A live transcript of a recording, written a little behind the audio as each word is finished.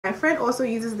My friend also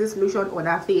uses this lotion on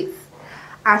her face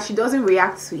and she doesn't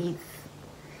react to it.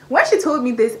 When she told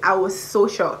me this, I was so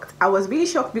shocked. I was really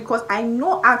shocked because I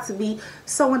know her to be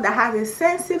someone that has a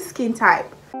sensitive skin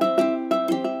type.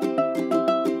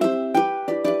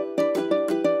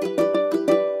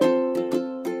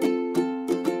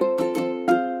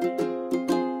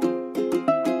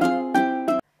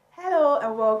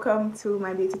 Welcome to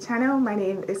my beauty channel. My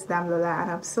name is Damlola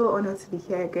and I'm so honored to be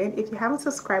here again. If you haven't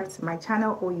subscribed to my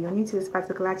channel or you're new to this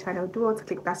particular channel, do want to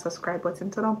click that subscribe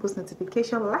button, turn on post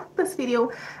notification, like this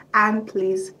video, and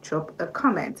please drop a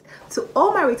comment. To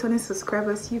all my returning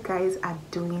subscribers, you guys are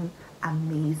doing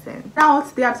amazing. Now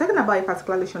today I'm talking about a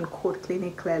particular lotion called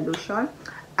Clinic Clear Lotion.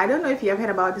 I don't know if you have heard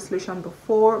about this lotion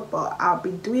before, but I'll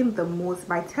be doing the most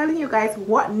by telling you guys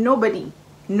what nobody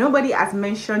has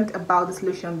mentioned about this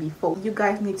lotion before. You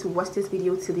guys need to watch this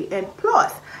video to the end.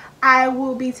 Plus, I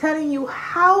will be telling you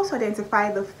how to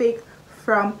identify the fake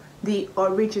from the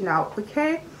original.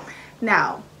 Okay,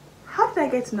 now how did I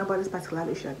get to know about this particular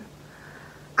lotion?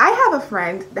 I have a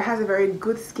friend that has a very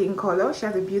good skin color. She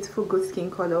has a beautiful good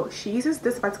skin color. She uses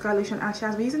this particular lotion and she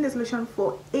has been using this lotion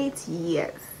for 8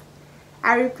 years.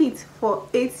 I repeat, for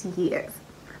 8 years.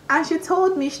 And she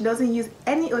told me she doesn't use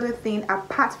any other thing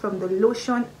apart from the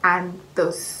lotion and the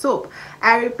soap.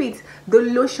 I repeat, the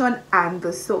lotion and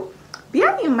the soap.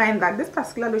 Bear in mind that this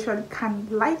particular lotion can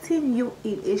lighten you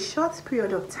in a short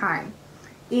period of time.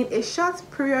 In a short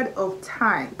period of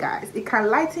time, guys. It can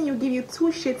lighten you, give you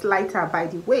 2 shades lighter, by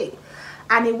the way.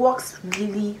 And it works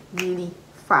really, really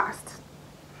fast.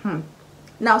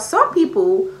 Now, some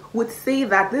people would say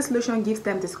that this lotion gives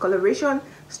them discoloration,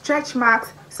 stretch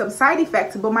marks, some side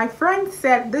effects, but my friend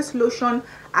said this lotion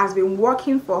has been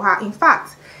working for her. In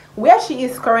fact, where she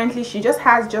is currently, she just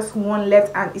has just one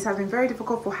left and it has been very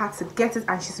difficult for her to get it,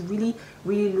 and she's really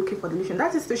looking for the lotion.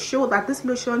 That is to show that this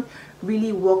lotion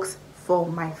really works for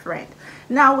my friend.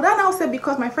 Now, would I now say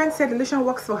because my friend said the lotion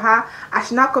works for her, I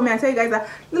should now come here and tell you guys that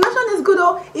the lotion is good,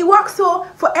 oh, it works so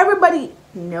for everybody?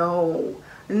 No,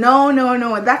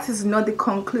 that is not the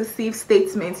conclusive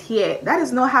statement here. That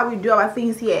is not how we do our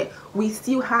things here. We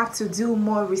still have to do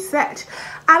more research,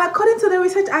 and according to the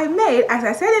research I made, as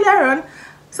I said earlier on,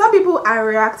 some people are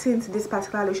reacting to this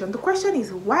particular lotion. The question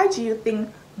is, why do you think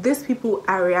these people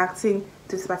are reacting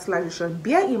to this particular lotion?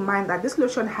 Bear in mind that this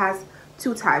lotion has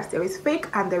 2 types. There is fake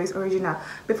and there is original.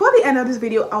 Before the end of this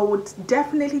video, I would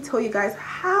definitely tell you guys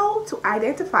how to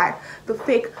identify the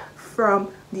fake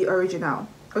from the original.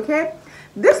 Okay,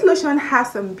 this lotion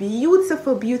has some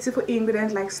beautiful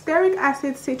ingredients like stearic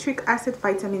acid, citric acid,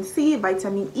 vitamin C,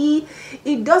 vitamin E.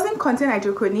 It doesn't contain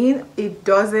hydroquinone. It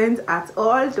doesn't at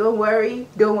all. Don't worry,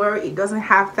 it doesn't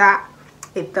have that.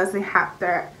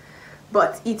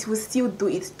 But it will still do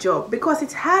its job because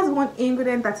it has one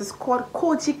ingredient that is called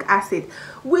kojic acid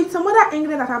with some other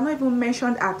ingredient that I've not even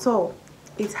mentioned at all.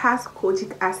 It has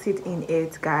kojic acid in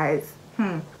it, guys.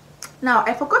 Now,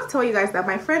 I forgot to tell you guys that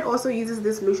my friend also uses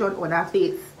this lotion on her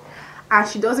face and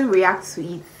she doesn't react to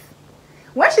it.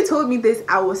 When she told me this,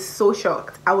 I was so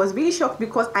shocked. I was really shocked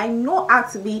because I know her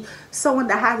to be someone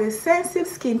that has a sensitive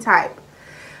skin type.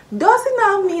 Doesn't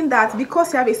now mean that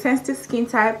because you have a sensitive skin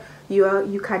type,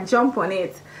 you can jump on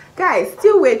it. Guys,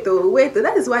 still wait though.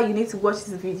 That is why you need to watch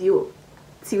this video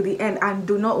till the end and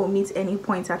do not omit any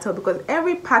points at all, because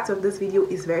every part of this video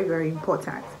is very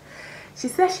important. She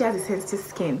says she has a sensitive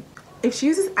skin. If she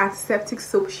uses antiseptic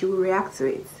soap, she will react to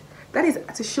it. That is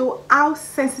to show how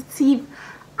sensitive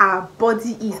our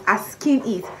body is, our skin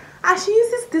is. And she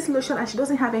uses this lotion and she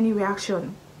doesn't have any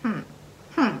reaction. And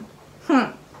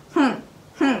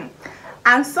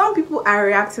some people are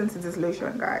reacting to this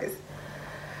lotion, guys.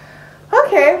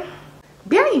 Okay,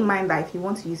 bear in mind that if you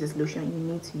want to use this lotion,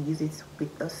 you need to use it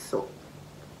with the soap.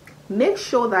 Make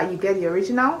sure that you get the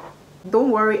original.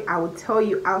 Don't worry, I will tell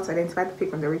you how to identify the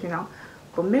fake from the original,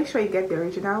 but make sure you get the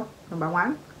original, number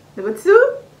 1. Number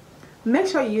 2, make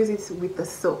sure you use it with the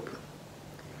soap.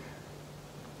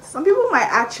 Some people might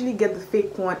actually get the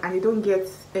fake one and they don't get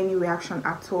any reaction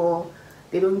at all.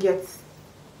 They don't get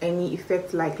any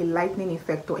effect like a lightening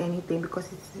effect or anything because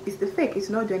it's the fake. It's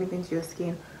not doing anything to your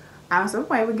skin. And some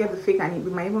people might even get the fake and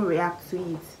it might even react to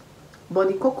it. But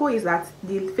the cocoa is that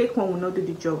the fake one will not do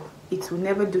the job. It will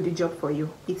never do the job for you.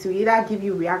 It will either give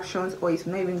you reactions or it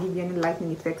will not even give you any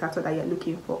lightening effect at all that you're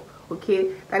looking for.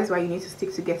 Okay, that is why you need to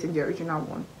stick to getting the original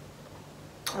one.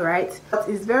 All right, but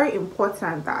it's very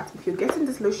important that if you're getting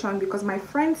this lotion, because my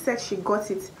friend said she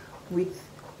got it with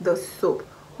the soap.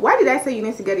 Why did I say you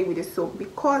need to get it with the soap?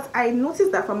 Because I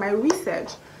noticed that from my research,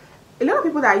 a lot of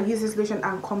people that use this lotion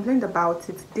and complained about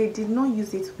it, they did not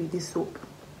use it with the soap.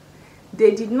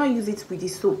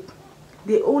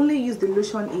 they only use the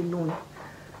lotion alone.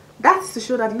 That's to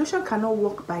show that lotion cannot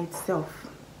work by itself.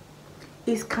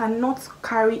 It cannot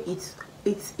carry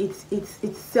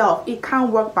itself. It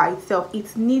can't work by itself.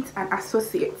 It needs an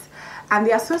associate, and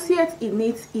the associate it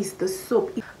needs is the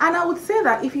soap. And I would say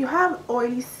that if you have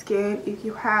oily skin, if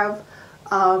you have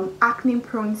acne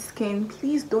prone skin,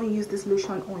 please don't use this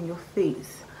lotion on your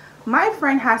face. My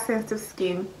friend has sensitive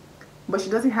skin, but she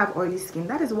doesn't have oily skin.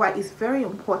 That is why it's very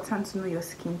important to know your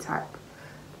skin type.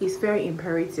 It's very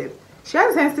imperative. She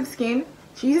has sensitive skin,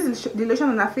 she uses the lotion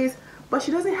on her face, but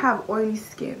she doesn't have oily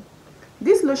skin.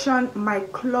 This lotion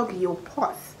might clog your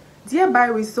pores, thereby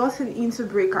resulting into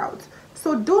breakout.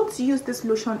 So don't use this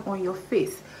lotion on your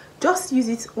face. Just use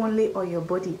it only on your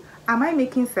body. Am I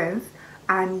making sense?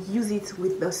 And use it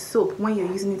with the soap when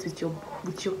you're using it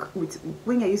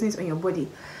when you're using it on your body.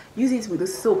 Use it with the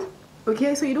soap.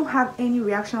 Okay, so you don't have any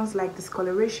reactions like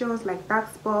discolorations, like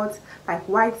dark spots, like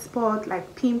white spots,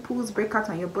 like pimples, breakouts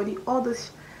on your body, all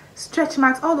those stretch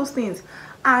marks, all those things.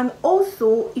 And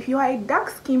also, if you are a dark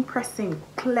skin person,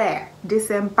 Claire,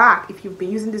 disembark if you've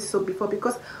been using this soap before,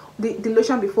 because the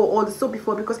lotion before or the soap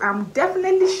before, because I'm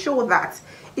definitely sure that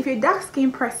if you're a dark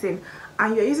skin person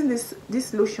and you're using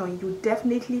this lotion, you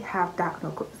definitely have dark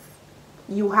knuckles.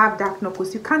 You have dark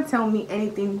knuckles. You can't tell me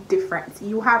anything different.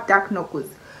 You have dark knuckles.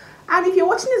 And if you're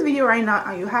watching this video right now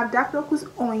and you have dark knuckles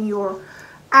on your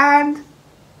and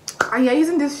you're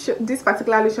using this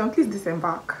particular lotion, please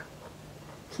disembark.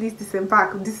 Please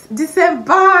disembark.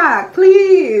 Disembark,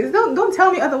 please. Don't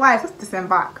tell me otherwise. Just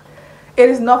disembark. It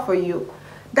is not for you.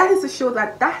 That is to show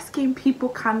that dark skin people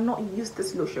cannot use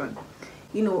this lotion.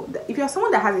 You know, if you're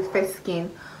someone that has a fair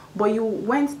skin, but you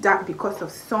went dark because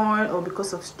of sun or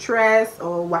because of stress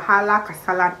or wahala,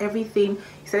 kasala, and everything,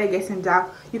 you started getting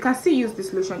dark, you can still use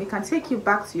this lotion. It can take you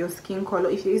back to your skin color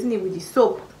if you're using it with the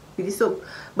soap.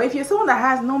 But if you're someone that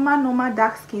has normal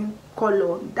dark skin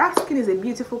color, dark skin is a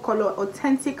beautiful color,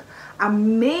 authentic,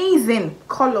 amazing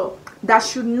color that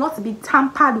should not be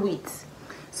tampered with.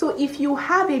 So if you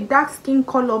have a dark skin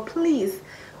color, please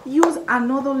use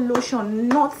another lotion,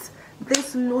 not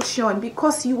this lotion,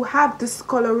 because you have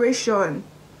discoloration,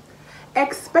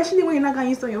 especially when you're not gonna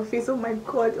use it on your face. Oh my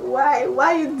god, why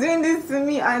are you doing this to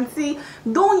me, auntie?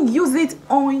 Don't use it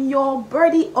on your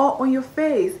body or on your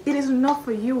face. It is not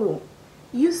for you.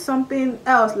 Use something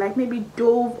else, like maybe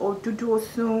Dove or Dudu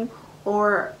Osun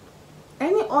or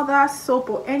any other soap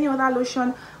or any other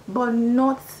lotion, but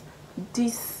not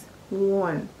this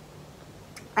one.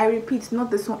 I repeat,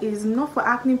 not this one. It is not for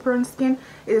acne prone skin.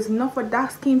 It is not for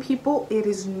dark skin people. It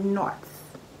is not.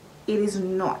 It is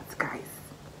not, guys.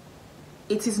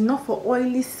 It is not for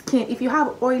oily skin. If you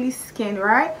have oily skin,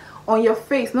 right, on your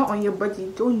face, not on your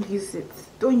body, don't use it.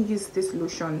 Don't use this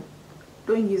lotion.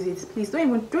 Don't use it, please.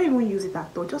 Don't even use it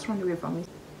at all. Just run away from it.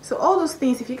 So all those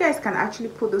things, if you guys can actually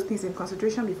put those things in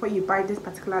consideration before you buy this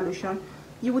particular lotion,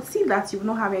 you would see that you will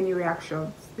not have any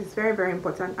reactions. It's very, very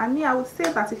important. And me, I would say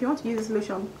that if you want to use this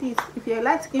lotion, please, if you're a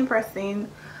light skin person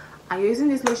and you're using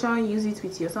this lotion, use it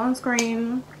with your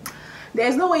sunscreen.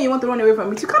 There's no way you want to run away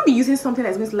from it. You can't be using something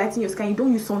that's going to lighten your skin. You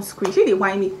don't use sunscreen. They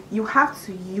whine me. You have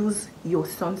to use your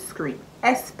sunscreen,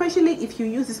 especially if you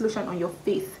use this lotion on your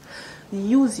face.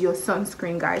 Use your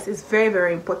sunscreen, guys. It's very,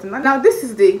 very important. Now this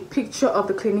is the picture of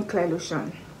the Clinic Clear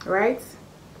Lotion, right?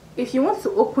 If you want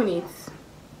to open it,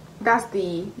 that's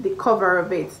the cover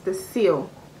of it, the seal,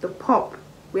 the pop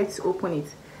where to open it.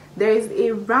 There is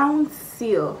a round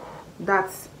seal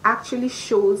that actually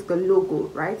shows the logo,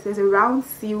 right? There's a round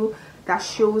seal that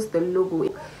shows the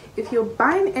logo. If you're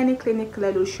buying any Clinic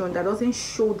Clear Lotion that doesn't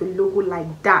show the logo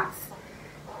like that,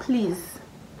 please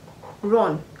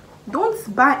run.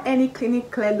 Don't buy any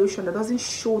Clinic Clear Lotion that doesn't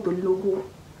show the logo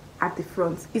at the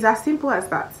front. It's as simple as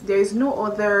that. There is no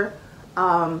other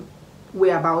way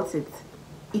about it.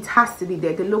 It has to be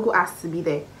there. The logo has to be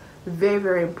there. Very,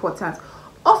 very important.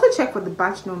 Also check for the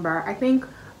batch number. I think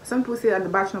some people say that the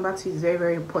batch number too is very,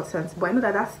 very important, but I know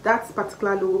that that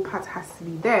particular logo part has to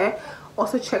be there.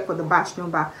 Also check for the batch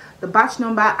number. The batch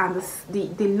number and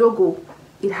the logo,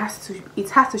 it has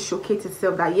to showcase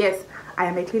itself that yes, I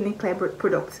am a Clinic Clear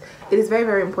product. It is very,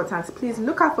 very important. Please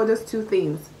look out for those two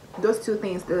things.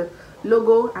 The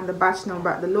logo and the batch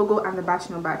number. The logo and the batch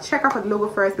number. Check out for the logo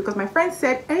first, because my friend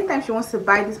said anytime she wants to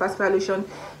buy this particular lotion,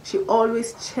 she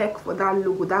always check for that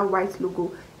logo, that white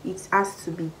logo. It has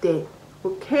to be there.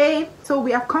 Okay, so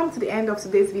we have come to the end of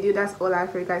today's video. That's all I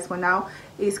have for you guys for now.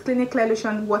 Is Clinic Clear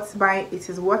Lotion worth buying? It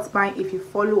is worth buying if you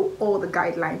follow all the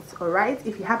guidelines. All right,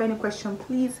 if you have any question,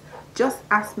 please just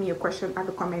ask me a question at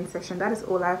the comment section. That is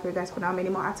all I have for you guys for now. Many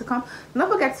more are to come.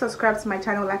 Don't forget to subscribe to my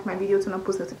channel, like my video, turn on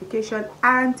post notification,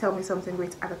 and tell me something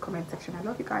great at the comment section. I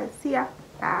love you guys. See ya.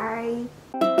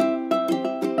 Bye.